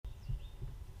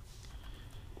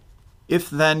If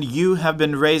then you have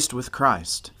been raised with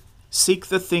Christ, seek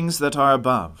the things that are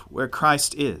above, where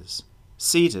Christ is,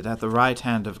 seated at the right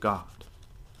hand of God.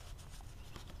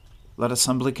 Let us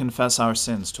humbly confess our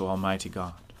sins to Almighty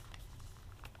God.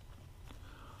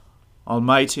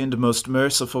 Almighty and most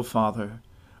merciful Father,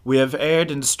 we have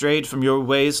erred and strayed from your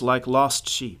ways like lost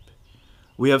sheep.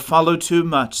 We have followed too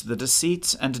much the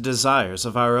deceits and desires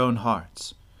of our own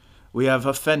hearts. We have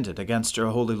offended against your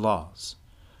holy laws.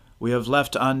 We have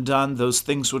left undone those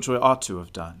things which we ought to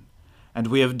have done, and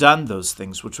we have done those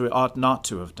things which we ought not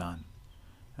to have done.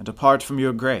 And apart from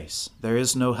your grace, there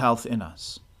is no health in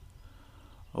us.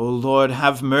 O Lord,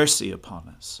 have mercy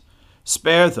upon us.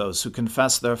 Spare those who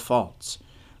confess their faults.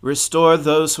 Restore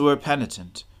those who are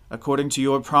penitent, according to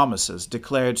your promises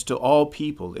declared to all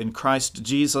people in Christ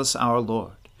Jesus our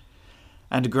Lord.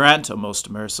 And grant, O most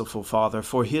merciful Father,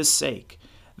 for his sake,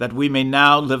 that we may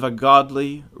now live a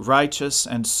godly, righteous,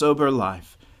 and sober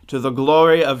life, to the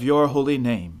glory of your holy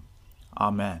name.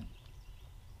 Amen.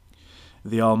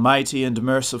 The Almighty and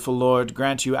merciful Lord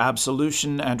grant you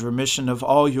absolution and remission of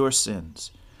all your sins,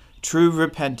 true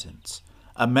repentance,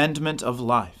 amendment of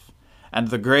life, and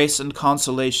the grace and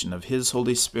consolation of his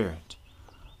Holy Spirit.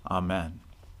 Amen.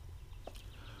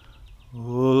 O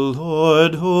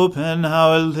Lord, open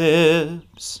our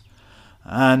lips,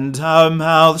 and our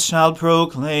mouth shall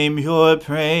proclaim your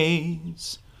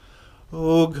praise.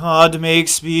 O God, make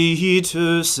speed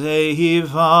to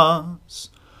save us.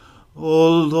 O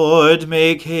Lord,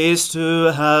 make haste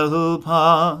to help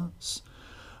us.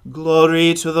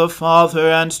 Glory to the Father,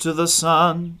 and to the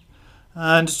Son,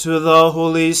 and to the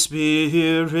Holy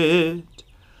Spirit,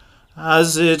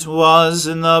 as it was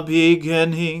in the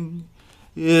beginning,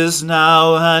 is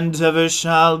now, and ever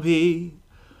shall be,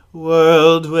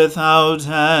 world without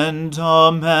end.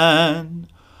 Amen.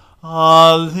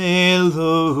 Alleluia.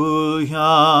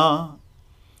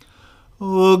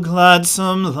 O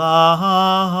gladsome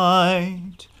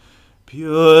light,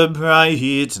 pure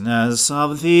brightness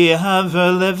of the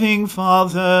ever-living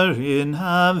Father in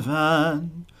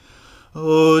heaven,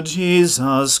 O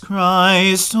Jesus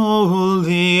Christ,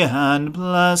 holy and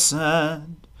blessed,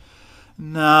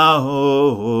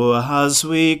 now, as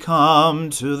we come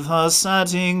to the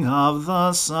setting of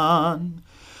the sun,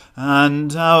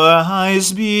 and our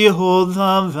eyes behold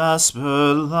the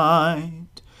vesper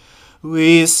light,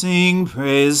 we sing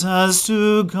praises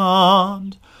to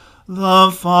God,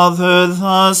 the Father,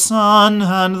 the Son,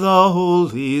 and the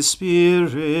Holy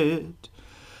Spirit.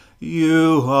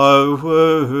 You are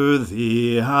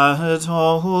worthy at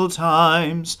all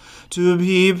times to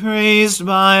be praised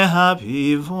by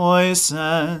happy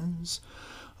voices,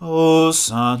 O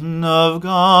Son of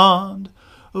God,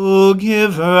 O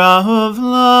Giver of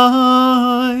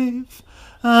life,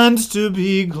 and to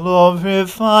be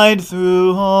glorified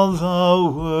through all the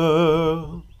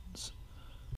worlds.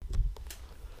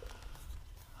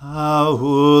 How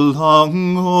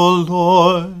long, O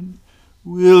Lord,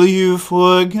 will you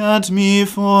forget me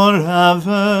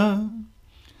forever?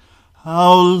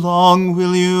 How long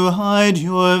will you hide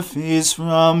your face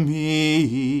from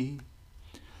me?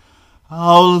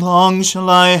 How long shall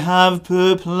I have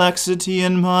perplexity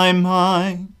in my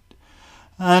mind,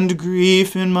 and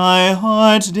grief in my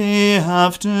heart day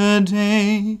after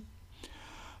day?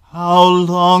 How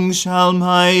long shall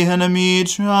my enemy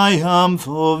triumph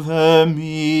over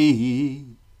me?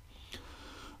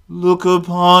 Look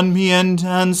upon me and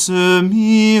answer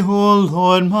me, O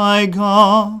Lord my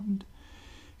God.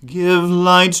 Give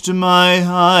light to my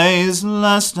eyes,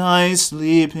 lest I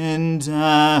sleep in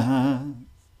death.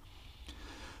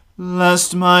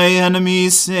 Lest my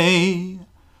enemies say,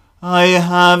 I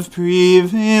have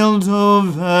prevailed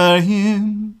over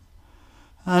him,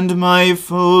 and my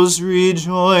foes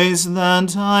rejoice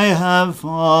that I have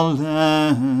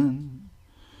fallen.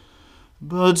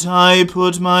 But I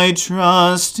put my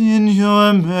trust in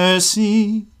your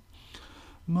mercy.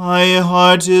 My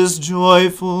heart is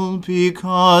joyful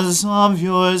because of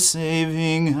your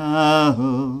saving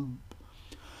help.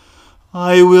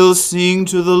 I will sing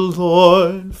to the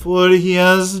Lord, for he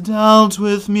has dealt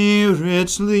with me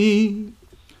richly.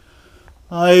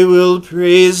 I will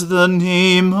praise the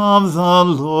name of the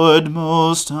Lord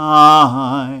Most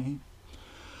High.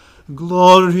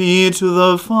 Glory to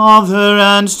the Father,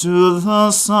 and to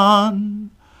the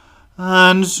Son,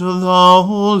 and to the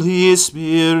Holy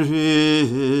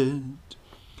Spirit,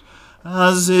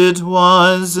 as it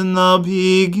was in the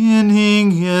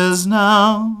beginning, is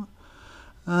now,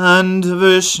 and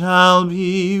ever shall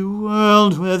be,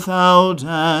 world without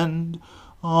end.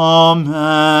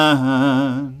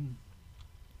 Amen.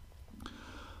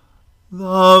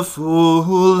 The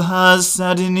fool has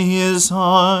said in his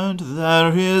heart,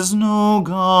 there is no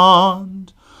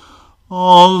God.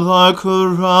 All are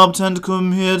corrupt and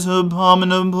commit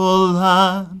abominable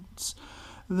acts.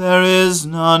 There is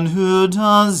none who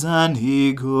does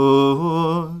any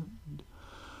good.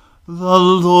 The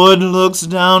Lord looks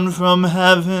down from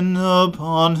heaven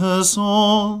upon us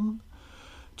all,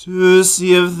 to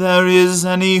see if there is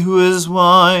any who is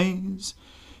wise,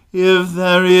 if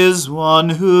there is one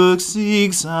who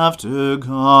seeks after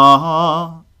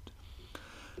God.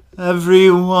 Every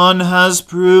one has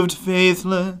proved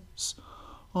faithless,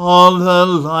 all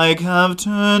alike have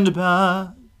turned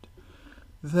bad.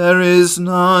 There is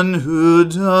none who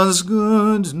does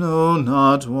good, no,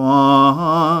 not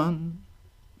one.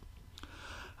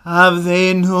 Have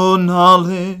they no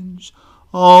knowledge,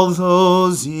 all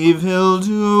those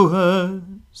evildoers,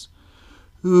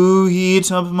 who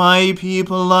eat up my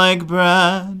people like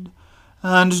bread,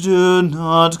 and do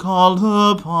not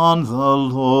call upon the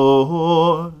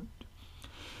Lord?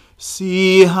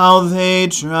 See how they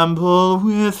tremble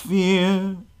with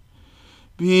fear,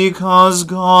 because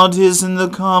God is in the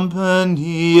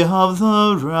company of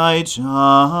the righteous.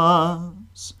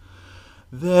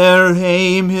 Their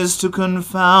aim is to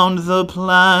confound the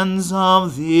plans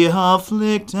of the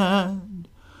afflicted,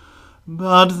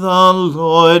 but the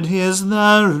Lord is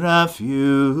their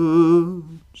refuge.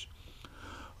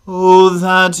 Oh,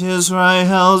 that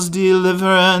Israel's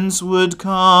deliverance would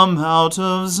come out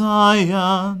of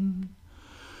Zion,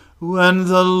 when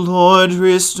the Lord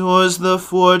restores the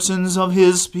fortunes of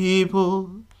his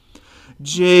people.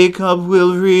 Jacob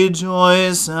will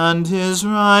rejoice, and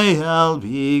Israel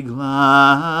be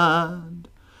glad.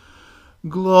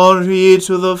 Glory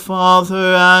to the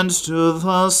Father, and to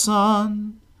the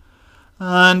Son,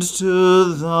 and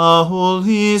to the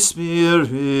Holy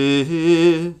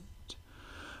Spirit,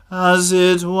 as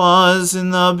it was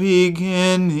in the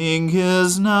beginning,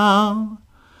 is now,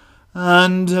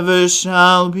 and ever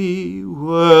shall be,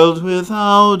 world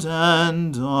without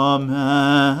end.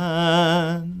 Amen.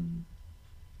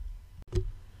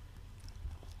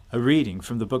 A reading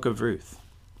from the book of Ruth.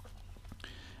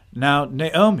 Now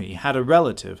Naomi had a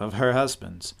relative of her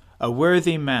husband's, a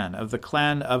worthy man of the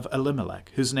clan of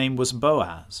Elimelech, whose name was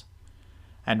Boaz.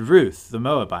 And Ruth the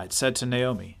Moabite said to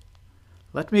Naomi,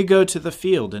 Let me go to the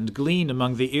field and glean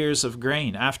among the ears of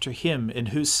grain after him in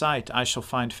whose sight I shall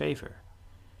find favor.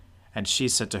 And she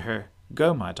said to her,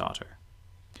 Go, my daughter.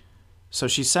 So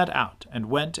she set out, and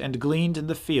went and gleaned in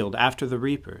the field after the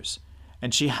reapers.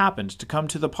 And she happened to come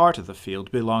to the part of the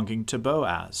field belonging to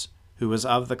Boaz, who was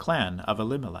of the clan of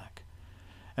Elimelech.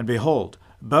 And behold,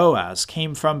 Boaz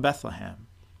came from Bethlehem.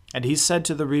 And he said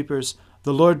to the reapers,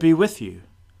 The Lord be with you.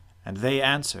 And they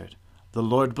answered, The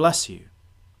Lord bless you.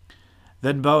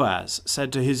 Then Boaz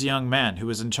said to his young man who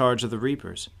was in charge of the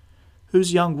reapers,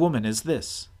 Whose young woman is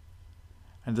this?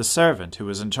 And the servant who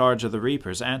was in charge of the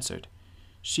reapers answered,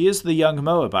 She is the young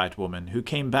Moabite woman who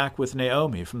came back with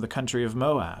Naomi from the country of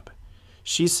Moab.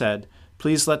 She said,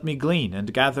 Please let me glean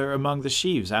and gather among the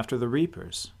sheaves after the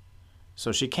reapers.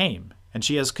 So she came, and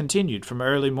she has continued from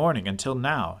early morning until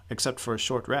now, except for a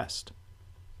short rest.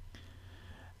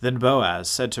 Then Boaz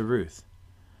said to Ruth,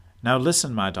 Now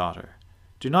listen, my daughter.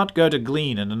 Do not go to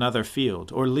glean in another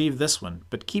field, or leave this one,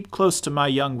 but keep close to my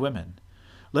young women.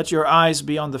 Let your eyes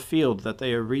be on the field that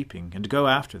they are reaping, and go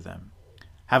after them.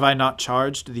 Have I not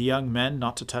charged the young men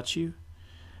not to touch you?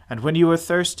 And when you are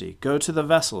thirsty, go to the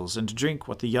vessels and drink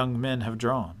what the young men have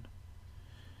drawn.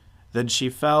 Then she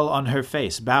fell on her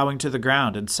face, bowing to the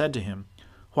ground, and said to him,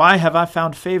 Why have I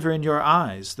found favor in your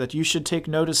eyes, that you should take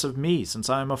notice of me, since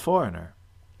I am a foreigner?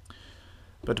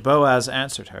 But Boaz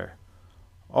answered her,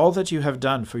 All that you have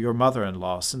done for your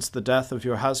mother-in-law since the death of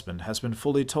your husband has been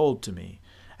fully told to me,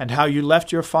 and how you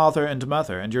left your father and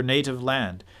mother and your native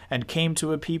land, and came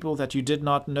to a people that you did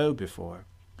not know before.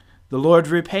 The Lord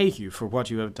repay you for what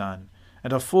you have done,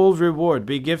 and a full reward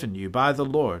be given you by the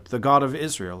Lord, the God of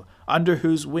Israel, under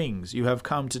whose wings you have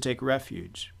come to take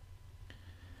refuge.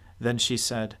 Then she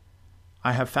said,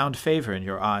 I have found favor in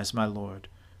your eyes, my lord,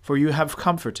 for you have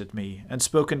comforted me, and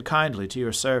spoken kindly to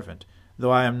your servant,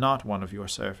 though I am not one of your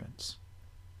servants.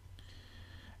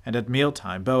 And at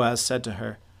mealtime Boaz said to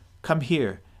her, Come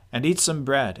here, and eat some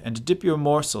bread, and dip your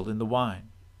morsel in the wine.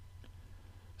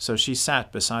 So she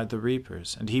sat beside the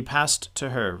reapers, and he passed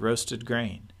to her roasted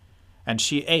grain. And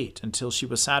she ate until she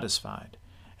was satisfied,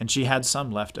 and she had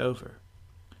some left over.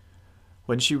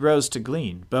 When she rose to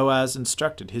glean, Boaz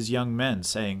instructed his young men,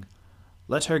 saying,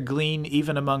 Let her glean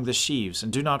even among the sheaves,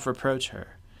 and do not reproach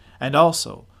her. And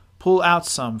also, pull out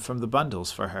some from the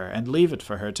bundles for her, and leave it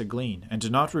for her to glean, and do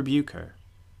not rebuke her.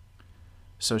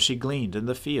 So she gleaned in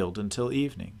the field until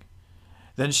evening.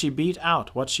 Then she beat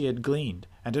out what she had gleaned,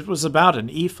 and it was about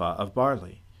an ephah of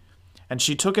barley. And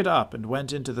she took it up and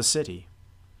went into the city.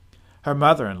 Her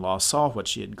mother-in-law saw what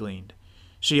she had gleaned.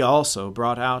 She also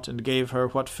brought out and gave her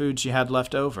what food she had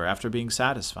left over after being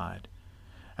satisfied.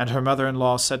 And her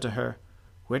mother-in-law said to her,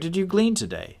 "Where did you glean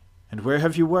today? And where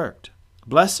have you worked?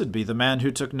 Blessed be the man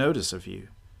who took notice of you."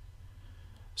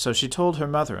 So she told her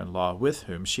mother-in-law with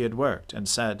whom she had worked, and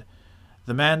said,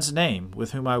 "The man's name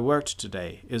with whom I worked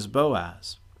today is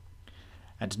Boaz."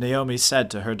 And Naomi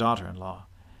said to her daughter-in-law,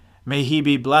 "May he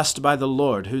be blessed by the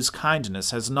Lord, whose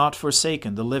kindness has not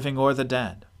forsaken the living or the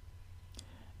dead."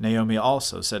 Naomi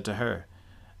also said to her,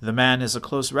 "The man is a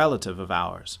close relative of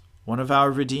ours, one of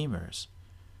our redeemers."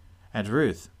 And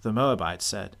Ruth the Moabite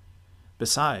said,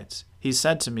 "Besides, he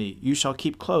said to me, 'You shall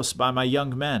keep close by my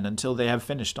young men until they have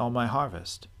finished all my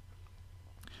harvest.'"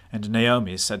 And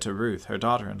Naomi said to Ruth her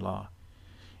daughter-in-law,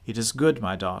 "It is good,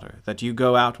 my daughter, that you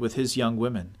go out with his young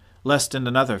women, lest in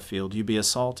another field you be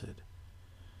assaulted."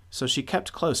 So she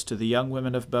kept close to the young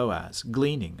women of Boaz,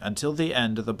 gleaning until the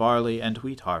end of the barley and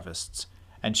wheat harvests,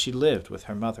 and she lived with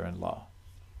her mother-in-law.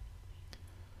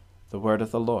 The word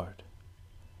of the Lord.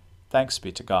 Thanks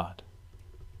be to God.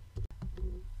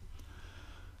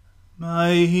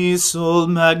 My soul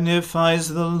magnifies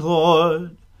the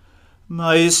Lord.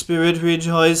 My spirit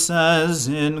rejoices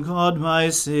in God my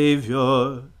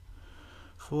Saviour.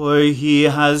 For he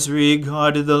has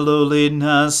regarded the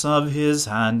lowliness of his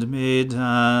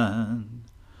handmaiden.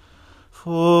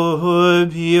 For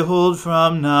behold,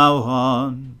 from now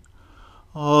on,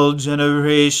 all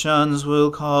generations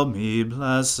will call me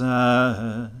blessed.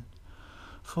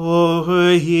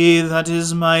 For he that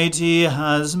is mighty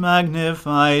has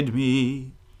magnified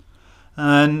me,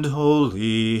 and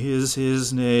holy is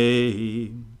his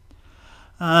name.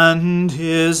 And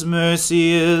his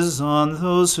mercy is on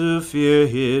those who fear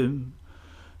him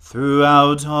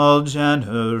throughout all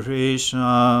generations.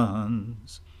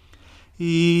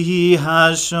 He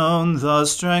has shown the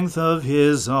strength of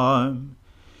his arm.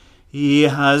 He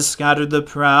has scattered the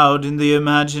proud in the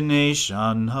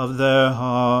imagination of their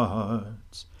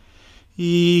hearts.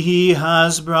 He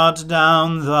has brought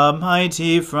down the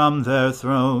mighty from their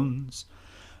thrones,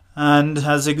 and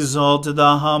has exalted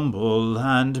the humble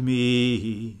and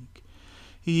meek.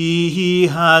 He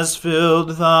has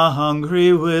filled the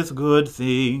hungry with good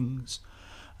things,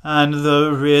 and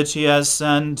the rich he has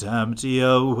sent empty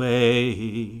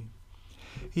away.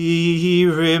 He,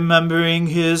 remembering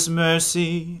his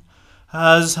mercy,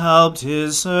 has helped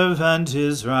his servant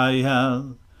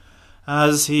Israel,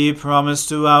 as he promised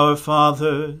to our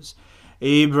fathers,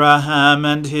 Abraham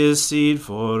and his seed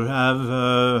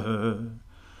forever.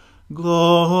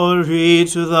 Glory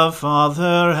to the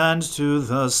Father, and to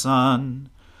the Son,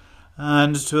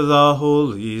 and to the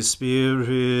Holy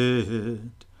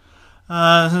Spirit,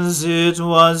 as it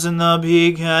was in the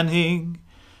beginning,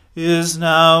 is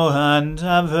now, and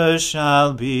ever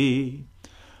shall be,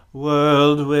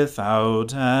 world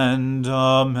without end.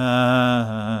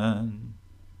 Amen.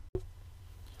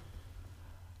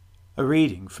 A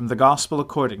reading from the Gospel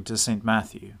according to St.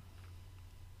 Matthew.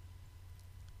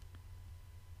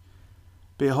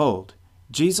 Behold,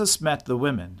 Jesus met the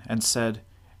women, and said,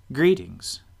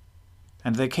 "Greetings."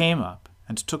 And they came up,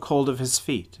 and took hold of his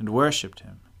feet, and worshipped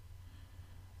him.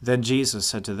 Then Jesus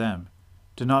said to them,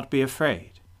 "Do not be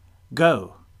afraid.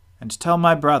 Go, and tell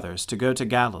my brothers to go to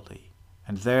Galilee,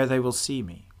 and there they will see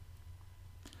me."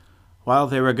 While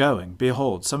they were going,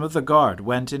 behold, some of the guard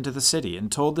went into the city,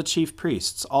 and told the chief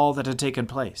priests all that had taken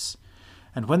place.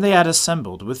 And when they had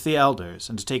assembled with the elders,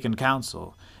 and taken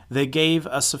counsel, they gave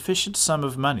a sufficient sum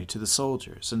of money to the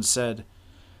soldiers, and said,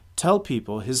 "Tell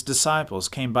people his disciples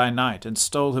came by night, and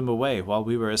stole him away while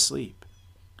we were asleep.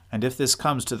 And if this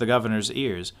comes to the governor's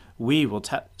ears, we will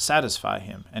satisfy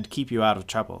him, and keep you out of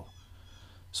trouble."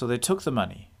 So they took the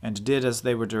money, and did as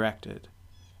they were directed.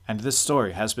 And this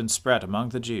story has been spread among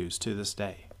the Jews to this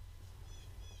day.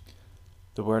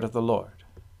 The word of the Lord.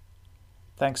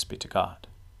 Thanks be to God.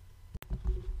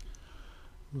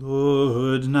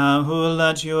 Lord, now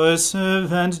let your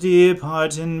servant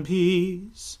depart in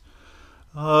peace,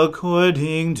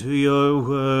 according to your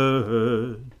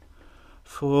word.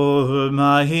 For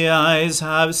my eyes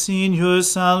have seen your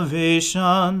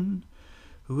salvation,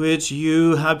 which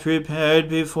you have prepared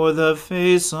before the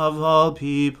face of all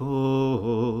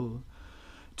people,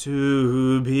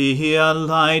 to be a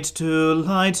light to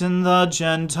lighten the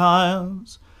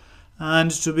Gentiles,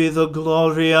 and to be the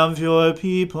glory of your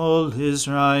people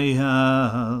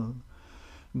Israel.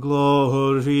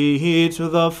 Glory to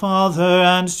the Father,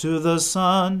 and to the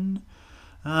Son,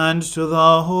 and to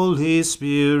the Holy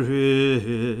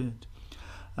Spirit,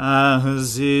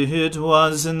 as it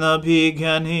was in the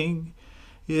beginning,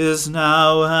 is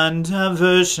now, and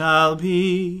ever shall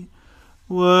be,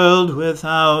 world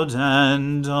without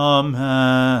end.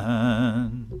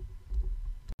 Amen.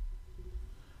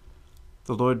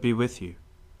 The Lord be with you.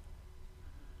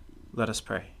 Let us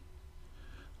pray.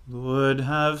 Lord,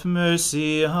 have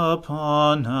mercy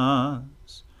upon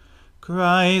us.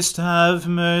 Christ, have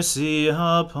mercy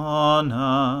upon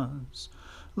us.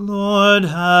 Lord,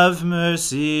 have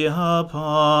mercy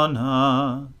upon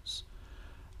us.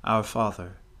 Our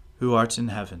Father, who art in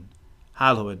heaven,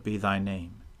 hallowed be thy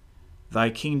name.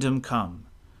 Thy kingdom come,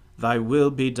 thy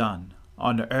will be done,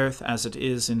 on earth as it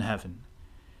is in heaven.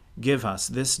 Give us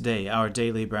this day our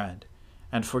daily bread,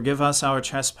 and forgive us our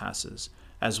trespasses,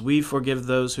 as we forgive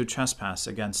those who trespass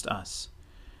against us.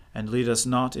 And lead us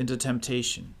not into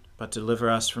temptation, but deliver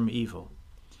us from evil.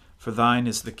 For thine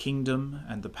is the kingdom,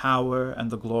 and the power, and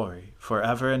the glory,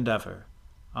 forever and ever.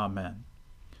 Amen.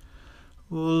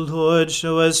 O Lord,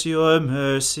 show us your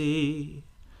mercy,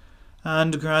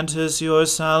 and grant us your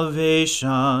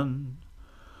salvation.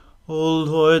 O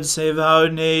Lord, save our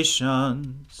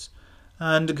nations,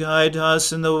 and guide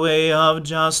us in the way of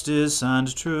justice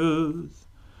and truth.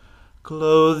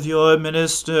 Clothe your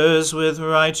ministers with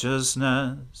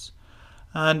righteousness,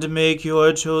 and make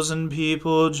your chosen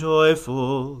people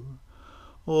joyful.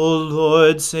 O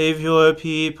Lord, save your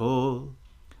people,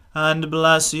 and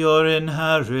bless your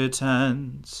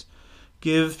inheritance.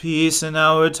 Give peace in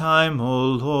our time, O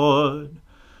Lord,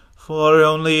 for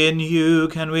only in you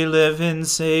can we live in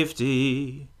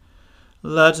safety.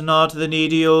 Let not the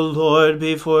needy, O Lord,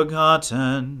 be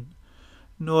forgotten,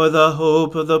 nor the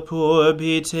hope of the poor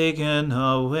be taken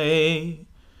away.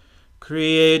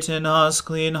 Create in us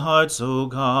clean hearts, O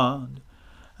God,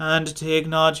 and take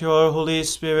not your Holy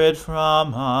Spirit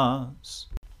from us.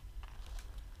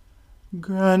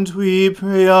 Grant, we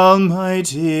pray,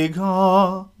 Almighty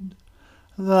God,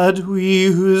 that we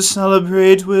who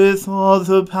celebrate with all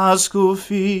the Paschal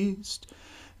feast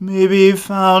may be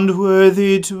found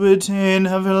worthy to attain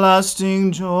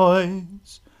everlasting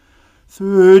joys.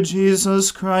 Through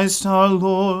Jesus Christ our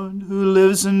Lord, who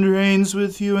lives and reigns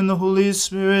with you in the Holy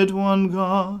Spirit, one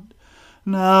God,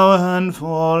 now and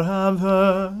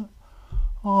forever.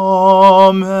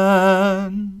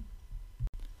 Amen.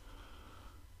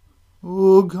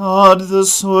 O God, the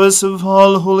source of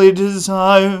all holy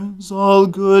desires, all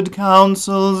good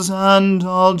counsels, and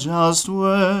all just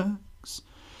works,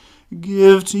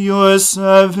 give to your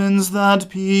servants that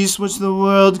peace which the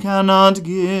world cannot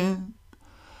give,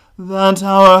 that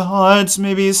our hearts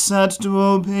may be set to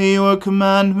obey your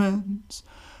commandments,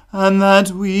 and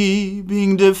that we,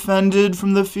 being defended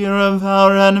from the fear of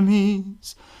our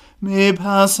enemies, may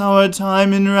pass our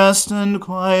time in rest and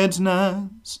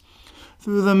quietness,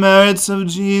 through the merits of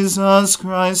Jesus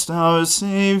Christ our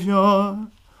Saviour.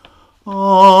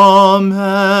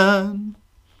 Amen.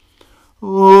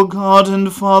 O God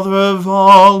and Father of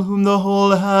all, whom the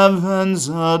whole heavens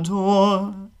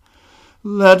adore,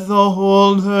 let the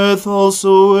whole earth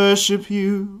also worship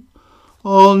you,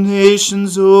 all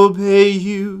nations obey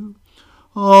you,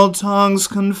 all tongues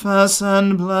confess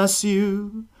and bless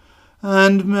you,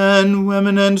 and men,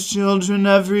 women, and children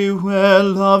everywhere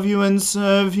love you and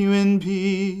serve you in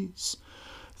peace.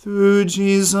 Through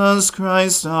Jesus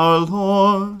Christ our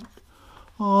Lord.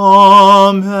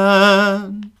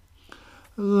 Amen.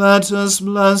 Let us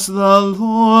bless the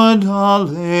Lord.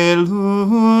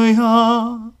 Alleluia.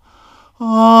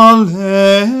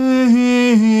 Alleluia.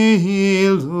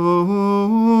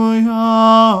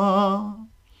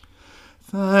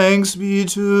 Thanks be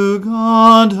to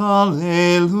God.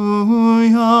 Alleluia.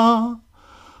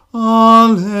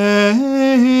 Alleluia.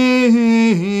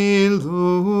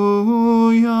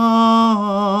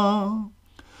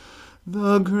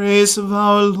 The grace of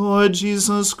our Lord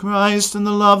Jesus Christ, and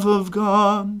the love of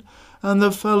God, and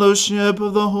the fellowship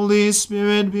of the Holy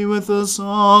Spirit be with us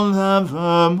all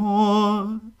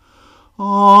evermore.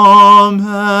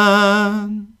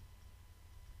 Amen.